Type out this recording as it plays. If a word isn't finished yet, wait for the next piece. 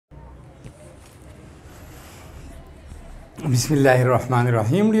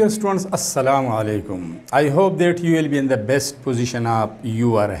Bismillahirrahmanirrahim. Dear students, Assalamu alaikum. I hope that you will be in the best position of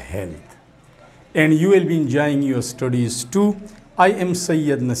your health and you will be enjoying your studies too. I am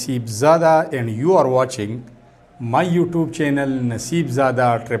Sayyid NASIB Zada and you are watching my YouTube channel NASIB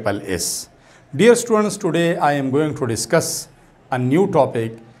Zada SSS. Dear students, today I am going to discuss a new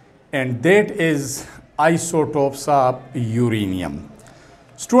topic and that is isotopes of uranium.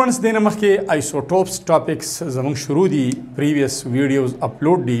 Students, دینه مخکې isotopes topics زموږ شروع دي previous videos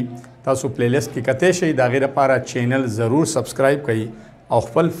upload دي تاسو پلیلیست کې کتئ شئ د هغې لپاره چینل ضرور سبسکرایب کړئ او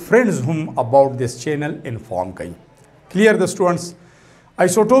خپل فرینډز هم about this channel inform کړئ. Clear the students?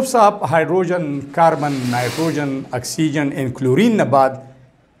 Isotopes of hydrogen, carbon, nitrogen, oxygen and chlorine نه بعد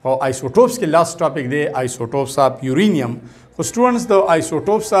او isotopes کې last topic دی isotopes of uranium. خو students د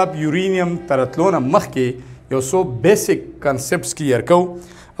isotopes of uranium تر تلو نه مخکې یو څو بیسک کانسپټس کلیر کو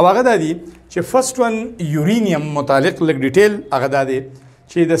او هغه دا دي چې فرست ون یورینیم متعلق لږ ډیټیل هغه دا دی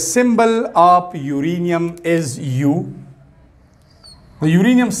چې د سمبل اف یورینیم از یو د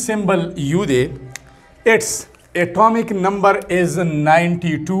یورینیم سمبل یو دی اټس اټومیک نمبر از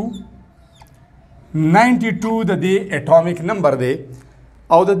 92 د دې اټومیک نمبر دی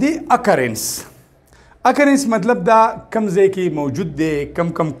او د دې اکرنس مطلب دا کم ځای کې موجود دی کم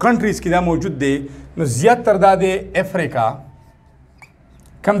کنټریز کې دا موجود دی نو زیاتر دا دی افریقا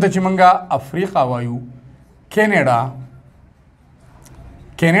کم ته چې موږ افریقا وایو کینیډا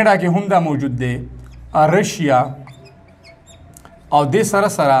کې هم دا موجود دی رشیا او دې سره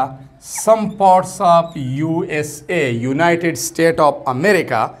سره سم پارټس اف یو اس اے یونایټډ سټیټ اف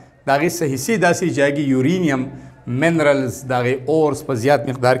امریکا د هغې څه حصې داسې چې هغې یورینیم منرلز د هغې اورس په زیات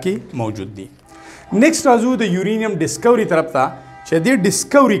مقدار کې موجود دي. نیکسٹ راځو د یورینیم ډسکوري طرف ته چې دې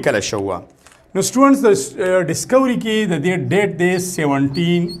ډسکوري کله شوه نو سټوډنټس د ډسکوري کې د دې ډیټ دی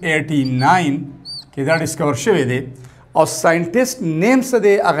 1789 کې دا ډسکور شوی دی او ساینټسټ نیم څه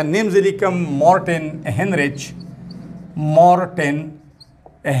دی هغه نیم زه لیکم مارټن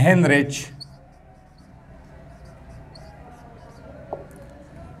هنریچ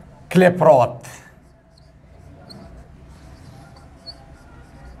کلیپرات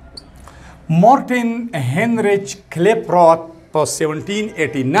مارټن هنریچ کلیپرات په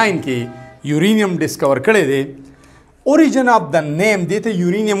 1789 کې یورینیم ډسکور کړی دی. اوریجن آف د نیم دې ته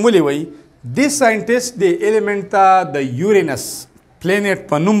یورینیم ولې وایي دې ساینټسټ د ایلیمنټ ته د یورینس پلینټ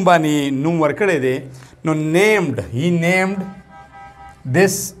په نوم باندې نوم ورکړی دی نو he named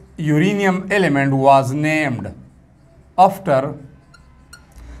this uranium element was named after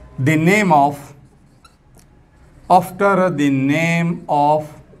the name of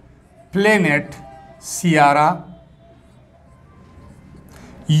planet Sierra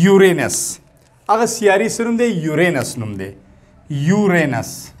Uranus. هغه سیاري څه نوم دی یورینس نوم دی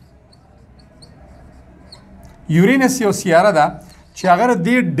یورینس یو سیاره ده چې هغه د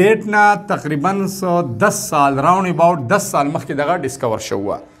دې ډیټ نه تقریبا 10 سال راوند اباوټ 10 سال مخکې دغه ډسکور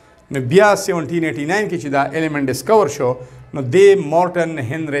شوه نو بیا 1789 کې چې دا ایلیمنٹ ډسکور شو نو د مارټن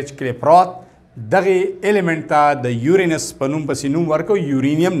هنریچ کلیپرات دغه ایلیمنٹ ته د یورینس په نوم پسې نوم ورکو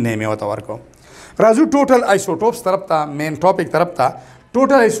یورینیم نیم یې ورته ورکو. راځو ټوټل آیسوټوپس طرف ته مین ټاپک طرف ته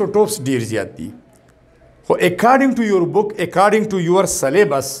ټوټل آیسوټوپس ډیر زیات دي خو اکارډنګ ټو یور بک اکارډنګ ټو یور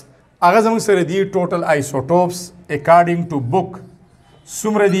سلیبس هغه زموږ سره دي ټوټل آیسوټوپس اکارډنګ ټو بک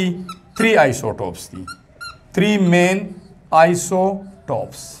څومره دي 3 آیسوټوپس دي 3 مین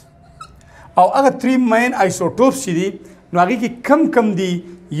آیسوټوپس او هغه 3 مین آیسوټوپس چې دي نو هغې کې کم دي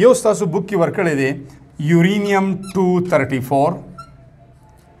یو ستاسو بک کې ورکړی دی یورینیم 234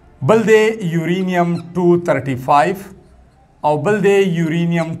 بل دی یورینیم 235 او بل دی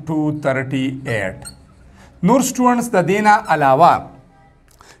یورینیم 238 نور سټوډنټس د دې نه علاوه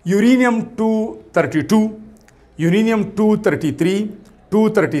یورینیم 232 یورینیم 233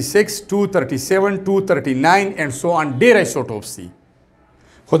 236 237 239 and so on ډیر آیسوټوپس دي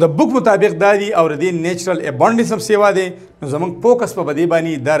خو د بک مطابق دا دي او د دې نیچرل ابانډنس هم سیوا دی نو زموږ فوکس په دې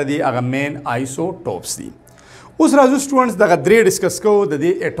باندې دا دی هغه مین آیسوټوپس دي. اوس راځو سټوډنټس دغه درې ډسکس کوو د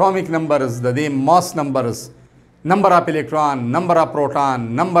دې اټومیک نمبرز د دې ماس نمبرز نمبر اف الکترون نمبر اف پروټون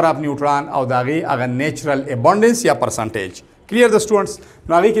نمبر اف نیوټرون او د هغې هغه نیچرل ابانډنس یا پرسنټیج. کلیر د سټوډنټس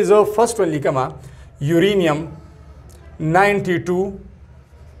نو هغې کې زه فرسټ ون لیکم یورینیم 92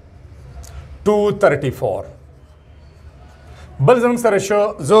 234 بل زموږ سره شو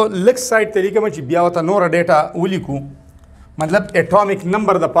زه لږ سایډ ته لیکم چې بیا ورته نوره ډیټا ولیکو مطلب اټومیک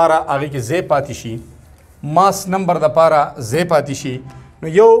نمبر دپاره هغې کې ځای پاتې شي ماس نمبر دپاره ځای پاتې شي نو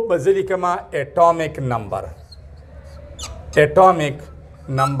یو به زه لیکم اټومیک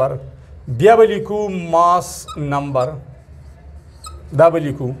نمبر بیا به لیکو ماس نمبر دا به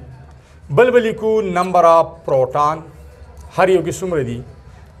لیکو بل به لیکو نمبر آف پروټان هر یو کې څومره دي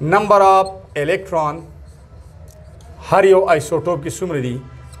نمبر اف الکترون هر یو آیسوټوپ کې څومره دي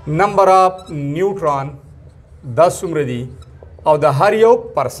نمبر اف نیوټرون دا څومره دي او د هر یو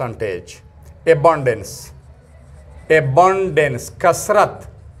پرسنټیج ابانډنس کثرت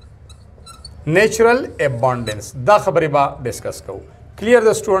نیچرل ابانډنس دا خبرې به ډسکس کوو کلیر د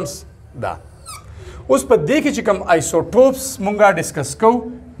سټوډنټس دا اوس په دې کې چې کوم آیسوټوپس مونږه ډسکس کوو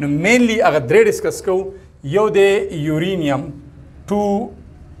نو مینلی هغه درې ډسکس کوو یو د یورینیم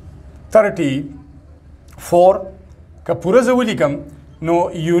 234 که پوره زه ولیکم نو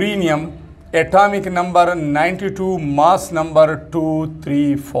یورینیم اټامیک نمبر 92 ماس نمبر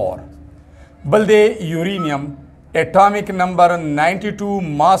 234 بل د یورینیم atomic number 92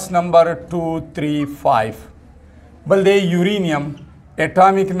 mass number 235 بل د uranium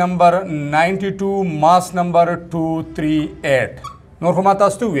atomic number 92 mass number 238 نور خو ما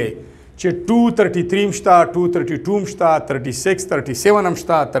تاسو ته وې چې 233 مشته 232 مشته 36 37 هم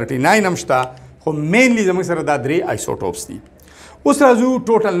شته 39 هم شته خو مینلی زموږ سره دا درې آیسوټوپس دي اوس راځو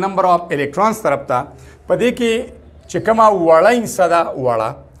ټوټل نمبر اف الکترونز طرف ته په دې کې چې کومه وړه انسه ده وړه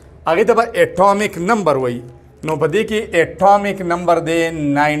هغې ته به اټامیک نمبر وایي نو په دې کې اټامیک نمبر دی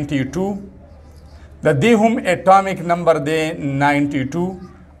 92 د دې هم اټامیک نمبر دی 92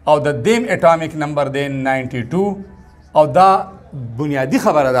 او د دیم اټامیک نمبر دی 92 او دا بنیادی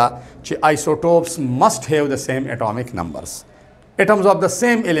خبره ده چې isotopes must have the same atomic numbers. Atoms of the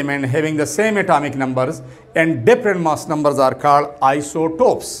same element having the same atomic numbers and different mass numbers are called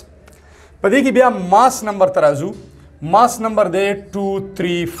isotopes. په دې کې بیا mass number ترازو mass number دی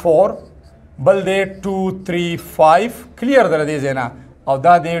 234 بل دی 235 کلیر در دې ځای نه او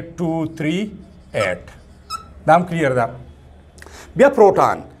دا دی 238 دا هم کلیر ده بیا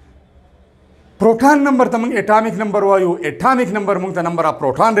پروټان نمبر ته موږ اټامیک نمبر وایو اټامیک نمبر موږ ته نمبر اف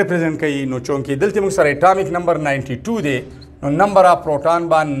پروټان ریپرزینټ کوي نو چونکې دلته موږ سره اټامیک نمبر 92 دی نو نمبر اف پروټان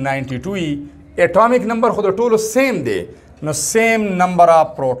به 92 وي اټامیک نمبر خو د ټولو سیم دی نو سیم نمبر اف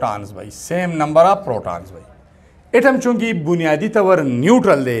پروټانز وایي اټم چونکې بنیادی طور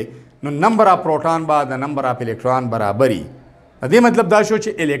نیوټرل دی نو نمبر اف پروټان به د نمبر اف الکترون برابري دې مطلب دا شو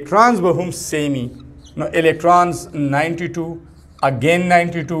چې الکترونز به هم سیمی نو الکترونز 92 اگین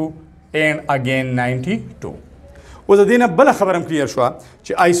 92 and again 92 اوس د دې نه بله خبره هم کلیر شوه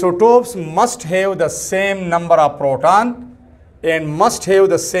چې isotopes must have the same number of proton and must have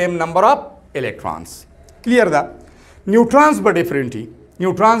the same number of electrons کلیر ده نیوټرانز به ډیفرنټ وي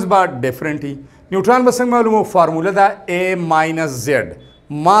نیوټران به څنګه معلومو فارموله ده A minus Z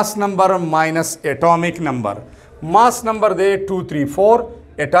mass number minus atomic number mass number دی 234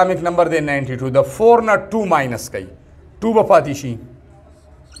 atomic number دی 92 د 4 نه 2 minus کوي 2 به پاتې شي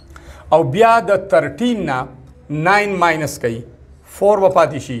او بیا د 13 نه 9 minus کوي 4 به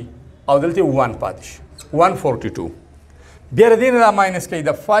پاتې شي او دلته 1 پاتې شي 142 بیا د دې نه دا ماینس کوي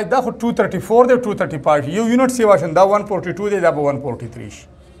د 5 دا خو 234 دی 235 یو یونټ سیوا شن دا 142 دی دا به 143 شي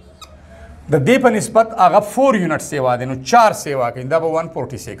د دې په نسبت هغه 4 یونټ سیوا دی نو 4 سیوا کوي دا به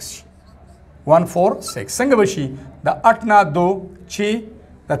 146 شي 146 څنګه به شي د 8 نه 2 6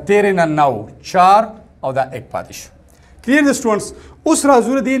 د 13 نه 9 4 او دا 1 پاتې شو کلیر د سټوډنټس اوس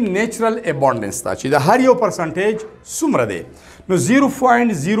راځو د نیچرل ابانډنس ته چې د هر یو پرسنټیج څومره دی نو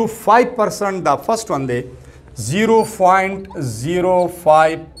 0.05% دا فرست ون دی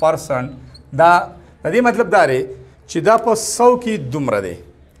 0.05% دا د دې مطلب دا دی چې دا په 100 کې دومره دی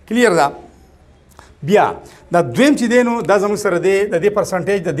کلیر ده بیا دا دویم چې دی نو دا زموږ سره دی د دې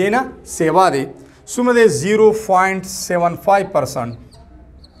پرسنټیج د دې نه سیوا دی څومره دی 0.75%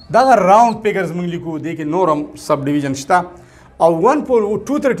 دا راوند فیګرز موږ لیکو دې کې نور هم سب ډیویژن شته او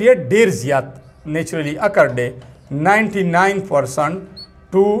 238 ډیر زیات نیچرلی اکر دی 99%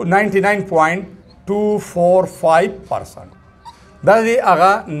 to 99.245% دا دی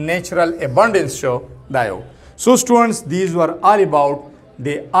هغه نیچرل ابانډنس شو دا یو سو سټوډنټس دیز ور آل اباؤٹ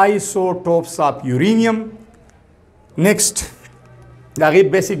the isotopes of uranium. Next, the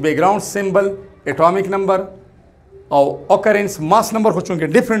basic background symbol, atomic number, or occurrence, mass number, which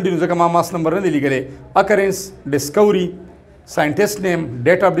is different in the mass number. Occurrence, discovery, scientist name,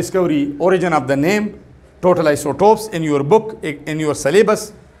 date of discovery, origin of the name, total isotopes in your book, in your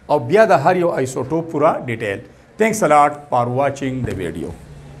syllabus, or bia the har yo isotope pura detail. Thanks a lot for watching the video.